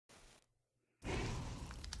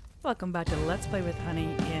Welcome back to Let's Play with Honey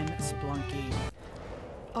in Spelunky.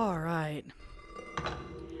 Alright.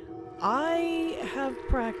 I have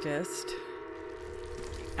practiced,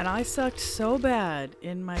 and I sucked so bad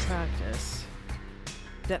in my practice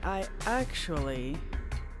that I actually,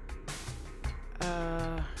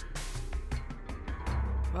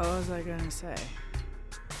 what was I gonna say?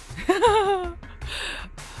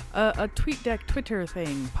 A TweetDeck Twitter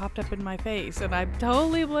thing popped up in my face, and I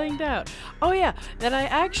totally blanked out. Oh yeah, that I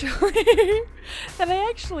actually,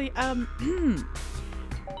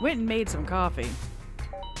 went and made some coffee,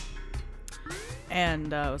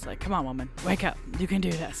 and I was like, "Come on, woman, wake up! You can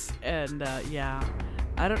do this!" And yeah,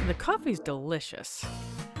 the coffee's delicious.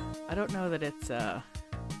 I don't know that it's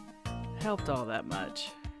helped all that much.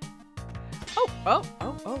 Oh,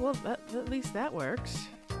 well, at least that works.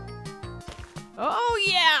 Oh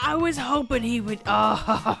yeah, I was hoping he would.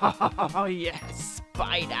 Oh yes,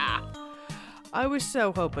 spider. I was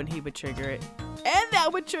so hoping he would trigger it, and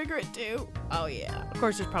that would trigger it too. Oh yeah. Of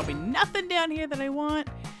course, there's probably nothing down here that I want.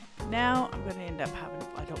 Now I'm gonna end up having.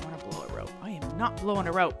 I don't want to blow a rope. I am not blowing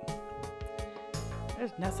a rope.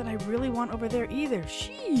 There's nothing I really want over there either.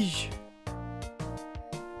 Sheesh.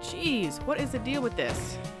 Jeez, what is the deal with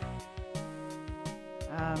this?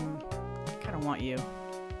 I kind of want you.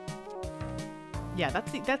 Yeah,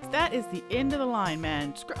 that is the end of the line,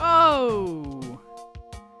 man. Oh!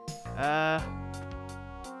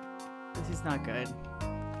 This is not good.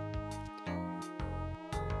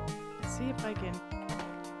 Let's see if I can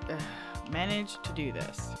manage to do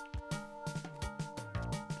this.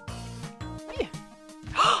 Yeah.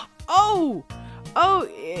 Oh! Oh,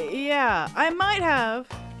 yeah. I might have,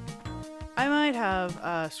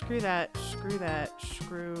 screw that.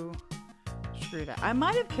 I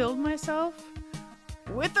might have killed myself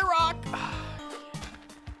with the rock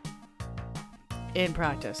in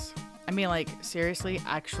practice. I mean, like, seriously,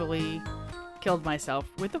 actually killed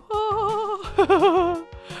myself with the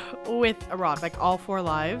with a rock. Like, all 4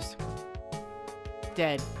 lives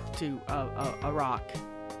dead to a rock.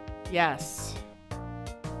 Yes.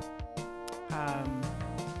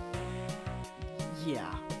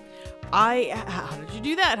 Yeah. How did you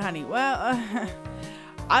do that, honey? Well,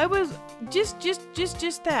 I was just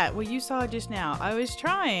that, what you saw just now. I was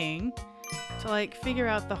trying to, like, figure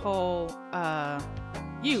out the whole,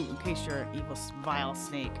 you, in case you're an evil, vile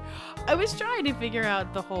snake. I was trying to figure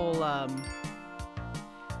out the whole, oh,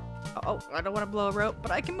 I don't want to blow a rope,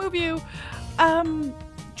 but I can move you.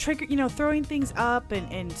 Trigger, you know, throwing things up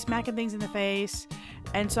and smacking things in the face.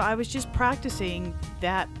 And so I was just practicing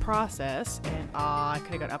that process, and I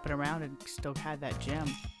could have got up and around and still had that gem.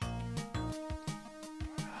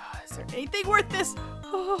 Is there anything worth this?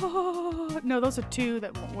 Oh, no, those are 2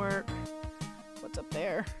 that won't work. What's up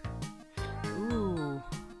there? Ooh.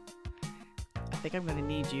 I think I'm gonna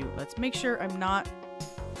need you. Let's make sure I'm not...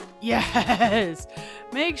 Yes!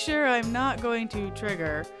 Make sure I'm not going to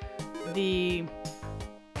trigger the...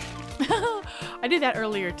 I did that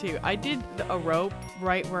earlier too. I did a rope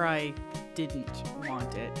right where I didn't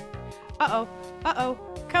want it. Uh-oh. Uh-oh.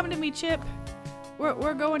 Come to me, Chip.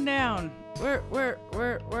 We're going down. We're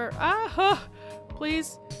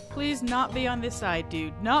please not be on this side,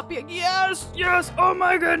 dude. Not be. Yes. Oh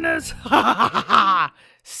my goodness.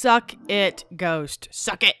 Suck it, ghost.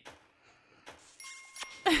 Suck it.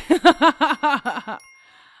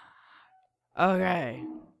 Okay.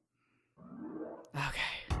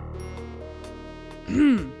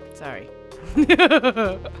 Sorry.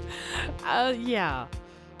 Yeah.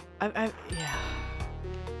 Yeah.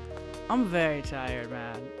 I'm very tired,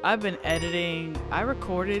 man. I've been editing. I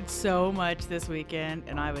recorded so much this weekend,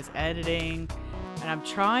 and I was editing, and I'm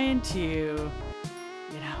trying to, you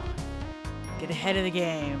know, get ahead of the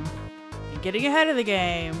game. And getting ahead of the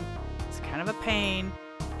game is kind of a pain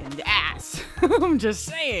in the ass. I'm just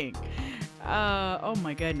saying. Oh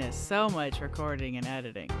my goodness. So much recording and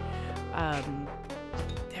editing.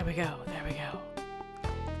 There we go.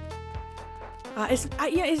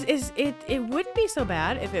 It wouldn't be so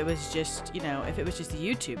bad if it was just, you know, if it was just a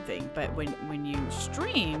YouTube thing. But when you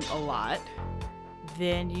stream a lot,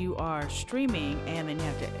 then you are streaming, and then you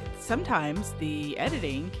have to. Sometimes the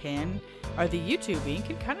editing or the YouTubing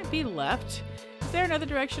can kind of be left. Is there another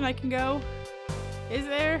direction I can go? Is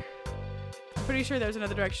there? I'm pretty sure there's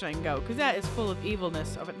another direction I can go, because that is full of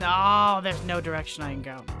evilness. No, there's no direction I can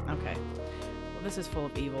go. Okay. Well, this is full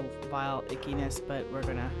of evil, vile ickiness, but we're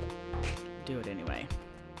gonna do it anyway.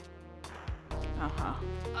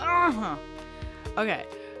 Okay.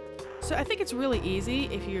 So I think it's really easy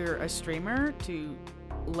if you're a streamer to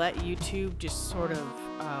let YouTube just sort of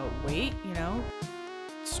wait, you know,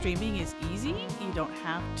 streaming is easy. You don't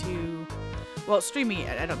have to. Well, streaming.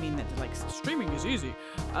 I don't mean that like streaming is easy.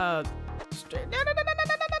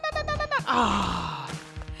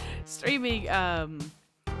 Streaming.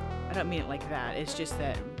 I don't mean it like that. It's just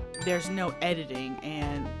that there's no editing,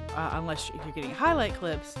 and unless you're getting highlight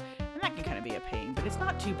clips, and that can kind of be a pain. But it's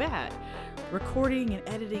not too bad. Recording and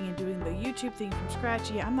editing and doing the YouTube thing from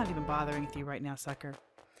scratch. Yeah, I'm not even bothering with you right now, sucker.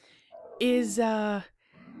 Is that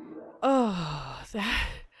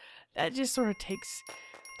just sort of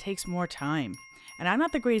takes more time. And I'm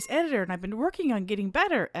not the greatest editor, and I've been working on getting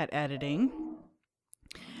better at editing.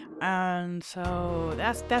 And so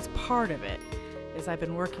that's part of it. Is I've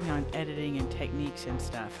been working on editing and techniques and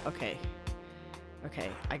stuff. Okay.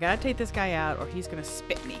 I gotta take this guy out, or he's gonna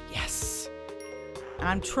spit me. Yes.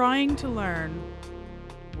 I'm trying to learn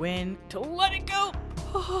when to let it go.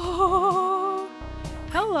 Oh,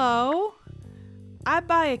 hello. I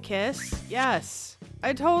buy a kiss. Yes,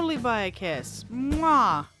 I totally buy a kiss.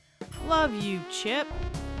 Mwah. Love you, Chip.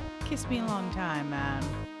 Kissed me a long time, man.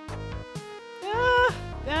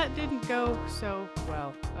 That didn't go so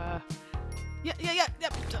well. Yeah.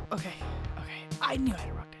 Okay. I knew I had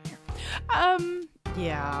a rock down here.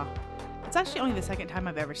 Yeah. It's actually only the second time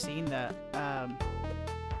I've ever seen the,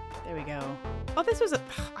 there we go. Oh, this was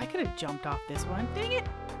I could have jumped off this one. Dang it.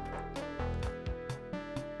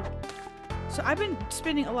 So I've been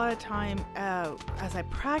spending a lot of time as I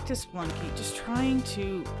practice Spelunky, just trying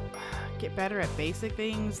to get better at basic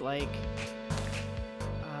things like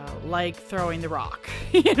throwing the rock,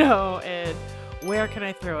 you know, and where can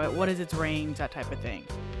I throw it? What is its range? That type of thing.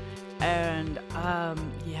 And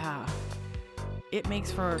yeah, it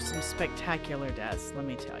makes for some spectacular deaths, let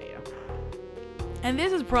me tell you. And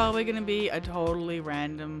this is probably going to be a totally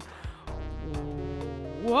random,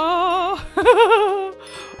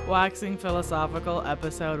 waxing philosophical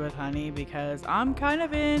episode with Honey, because I'm kind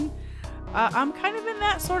of in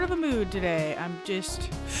that sort of a mood today. I'm just,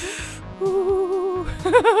 you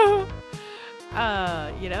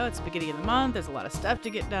know, it's the beginning of the month. There's a lot of stuff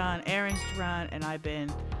to get done, errands to run, and I've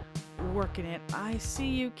been working it. I see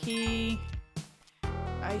you, Key.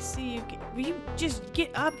 I see you. Will you just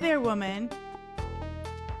get up there, woman?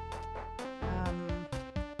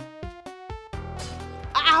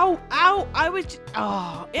 Ow! I was just,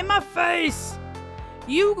 in my face!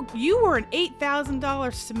 You were an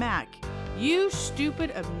 $8,000 smack. You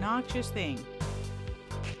stupid, obnoxious thing.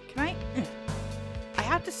 Can I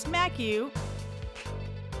have to smack you.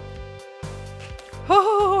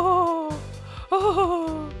 Oh!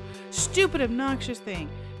 Stupid, obnoxious thing.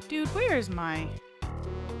 Dude, where's my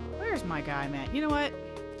guy, man? You know what?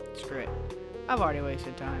 Screw it. I've already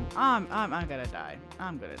wasted time. I'm gonna die.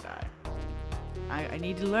 I'm gonna die. I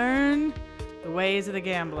need to learn the ways of the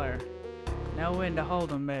gambler. Know when to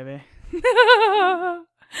hold 'em, baby.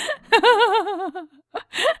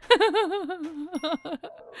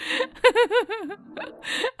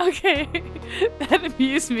 Okay, that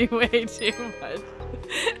amused me way too much.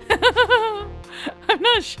 I'm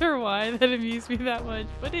not sure why that amused me that much,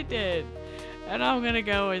 but it did. And I'm gonna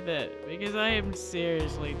go with it because I am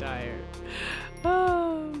seriously tired.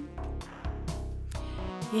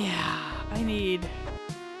 Yeah, I need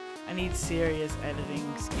serious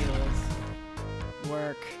editing skills.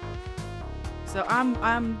 Work. So I'm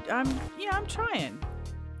trying.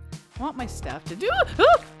 I want my stuff to do.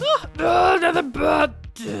 Another bat.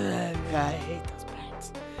 I hate those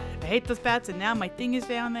bats. I hate those bats, and now my thing is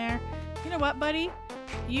down there. You know what, buddy?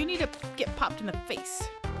 You need to get popped in the face.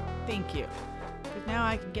 Thank you. Because now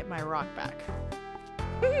I can get my rock back.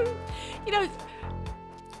 You know,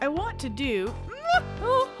 I want to do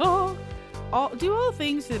all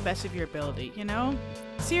things to the best of your ability, you know?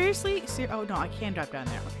 Seriously? Oh no, I can drop down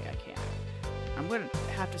there. Okay, I can. I'm gonna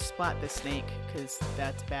have to splat this snake, because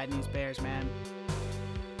that's bad news bears, man.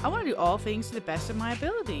 I want to do all things to the best of my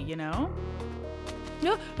ability, you know?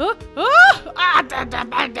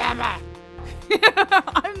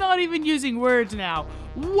 I'm not even using words now.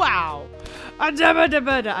 Wow. I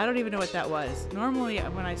don't even know what that was. Normally,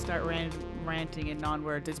 when I start ranting in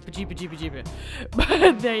non-words, it's pajeeba.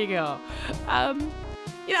 But there you go.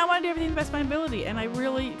 You know, I want to do everything to the best of my ability, and I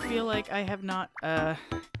really feel like I have not,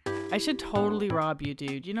 I should totally rob you,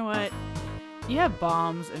 dude. You know what? You have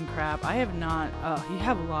bombs and crap. I have not. You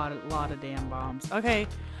have a lot of damn bombs. Okay,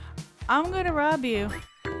 I'm gonna rob you,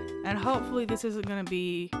 and hopefully this isn't gonna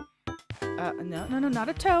be. No, not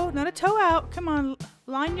a toe out. Come on,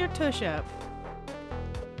 line your tush up.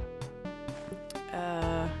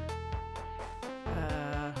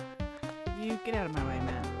 You get out of my way,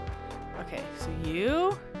 man. Okay, so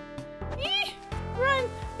you, run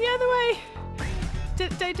the other way.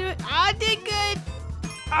 Did I do it? I did good.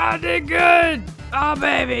 I did good. Oh,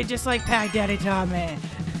 baby, just like Pac Daddy taught me.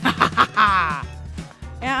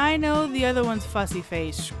 Yeah, I know the other one's fussy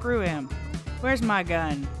face. Screw him. Where's my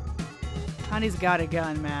gun? Honey's got a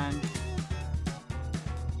gun, man.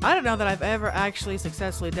 I don't know that I've ever actually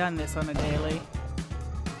successfully done this on a daily.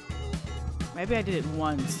 Maybe I did it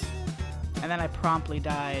once, and then I promptly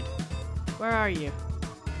died. Where are you?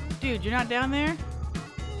 Dude, you're not down there?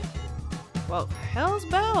 Well, hell's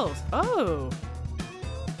bells. Oh.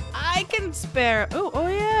 I can spare. Oh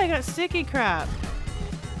yeah, I got sticky crap.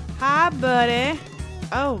 Hi, buddy.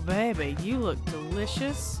 Oh, baby, you look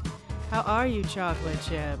delicious. How are you, chocolate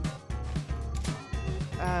chip?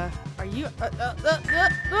 Are you,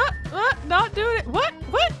 not doing it? What?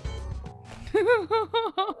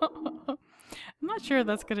 I'm not sure if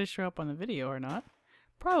that's gonna show up on the video or not.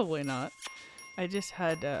 Probably not. I just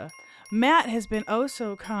had, Matt has been oh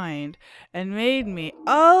so kind and made me,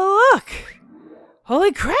 oh look!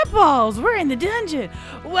 Holy crap balls! We're in the dungeon!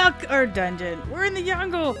 We're in the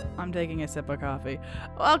jungle! I'm taking a sip of coffee.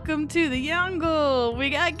 Welcome to the jungle!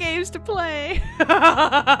 We got games to play!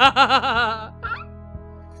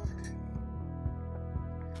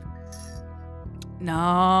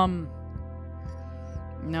 Nom.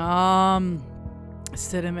 Nom.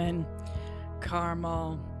 Cinnamon.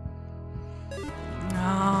 Caramel.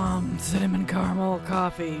 Nom. Cinnamon caramel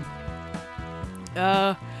coffee.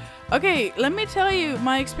 Okay, let me tell you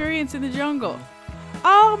my experience in the jungle.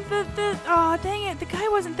 Oh, oh, dang it, the guy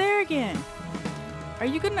wasn't there again. Are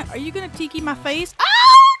you gonna tiki my face?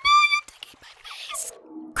 Oh, no, you're tiki my face.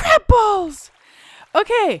 Crap balls.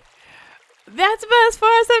 Okay, that's about as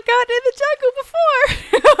far as I've gotten in the jungle before.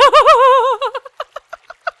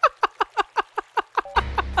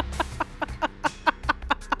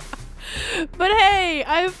 But hey,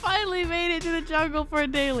 I finally made it to the jungle for a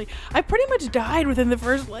daily. I pretty much died within the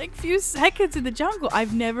first like few seconds in the jungle.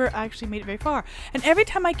 I've never actually made it very far. And every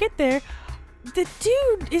time I get there, the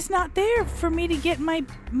dude is not there for me to get my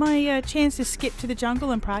chance to skip to the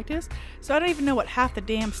jungle and practice. So I don't even know what half the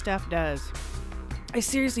damn stuff does. I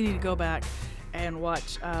seriously need to go back and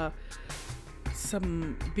watch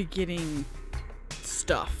some beginning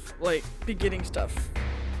stuff. Like beginning stuff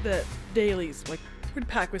that dailies, like when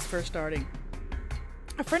Pac was first starting.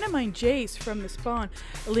 A friend of mine, Jace from the Spawn,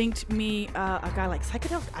 linked me a guy like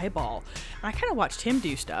Psychedelic Eyeball, and I kind of watched him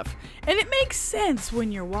do stuff, and it makes sense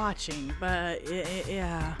when you're watching. But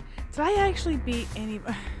yeah, did I actually beat any?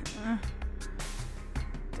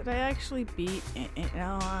 Did I actually beat?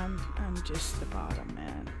 No, I'm just the bottom,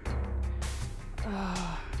 man.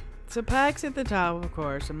 So Pac's at the top, of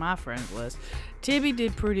course, on my friends list. Tibby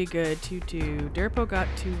did pretty good, 2-2. Derpo got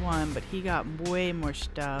 2-1, but he got way more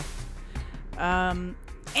stuff.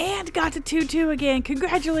 And got to 2-2 again.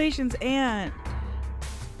 Congratulations, Ant.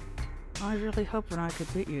 I was really hoping I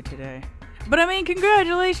could beat you today. But I mean,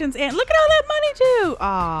 congratulations, Ant. Look at all that money, too.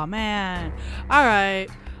 Aw, man. All right.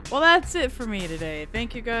 Well, that's it for me today.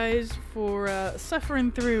 Thank you guys for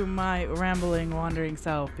suffering through my rambling, wandering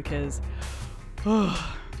self because...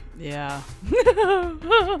 yeah.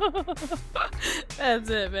 That's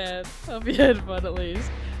it, man. Hope you had fun at least.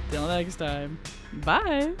 Till next time.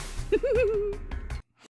 Bye.